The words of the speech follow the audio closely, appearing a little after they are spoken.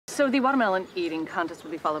So the watermelon eating contest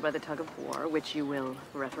will be followed by the tug of war, which you will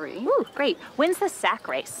referee. Ooh, great. When's the sack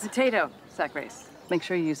race? Potato sack race. Make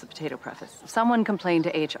sure you use the potato preface. If someone complained to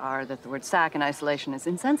HR that the word sack in isolation is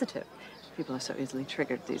insensitive, people are so easily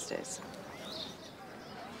triggered these days.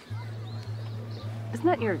 Isn't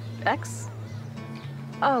that your ex?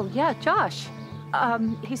 Oh, yeah, Josh.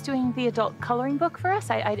 He's doing the adult coloring book for us.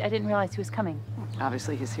 I didn't realize he was coming.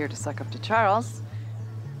 Obviously, he's here to suck up to Charles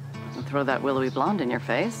and throw that willowy blonde in your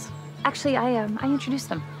face. Actually, I introduced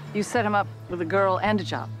them. You set him up with a girl and a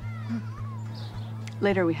job.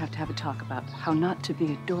 Later, we have to have a talk about how not to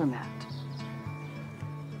be a doormat.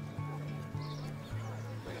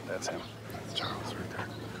 That's him. That's Charles right there.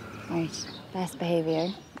 Right. Best behavior.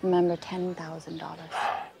 Remember $10,000.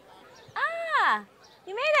 Ah,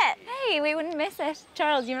 you made it. Hey, we wouldn't miss it.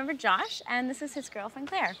 Charles, you remember Josh? And this is his girlfriend,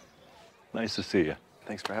 Claire. Nice to see you.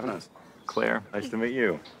 Thanks for having us. Claire, nice to meet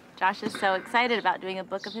you. Josh is so excited about doing a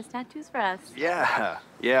book of his tattoos for us. Yeah.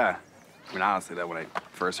 I mean, honestly, when I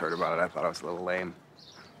first heard about it, I thought I was a little lame.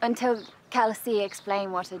 Until Kelsey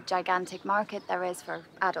explained what a gigantic market there is for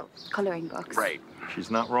adult coloring books. Right.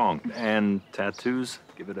 She's not wrong. And tattoos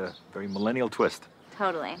give it a very millennial twist.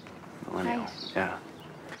 Totally. Millennial. Yeah.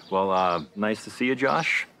 Well, nice to see you,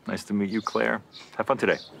 Josh. Nice to meet you, Claire. Have fun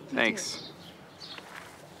today. Thanks.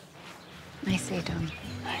 Nicely done.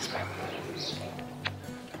 Thanks, babe.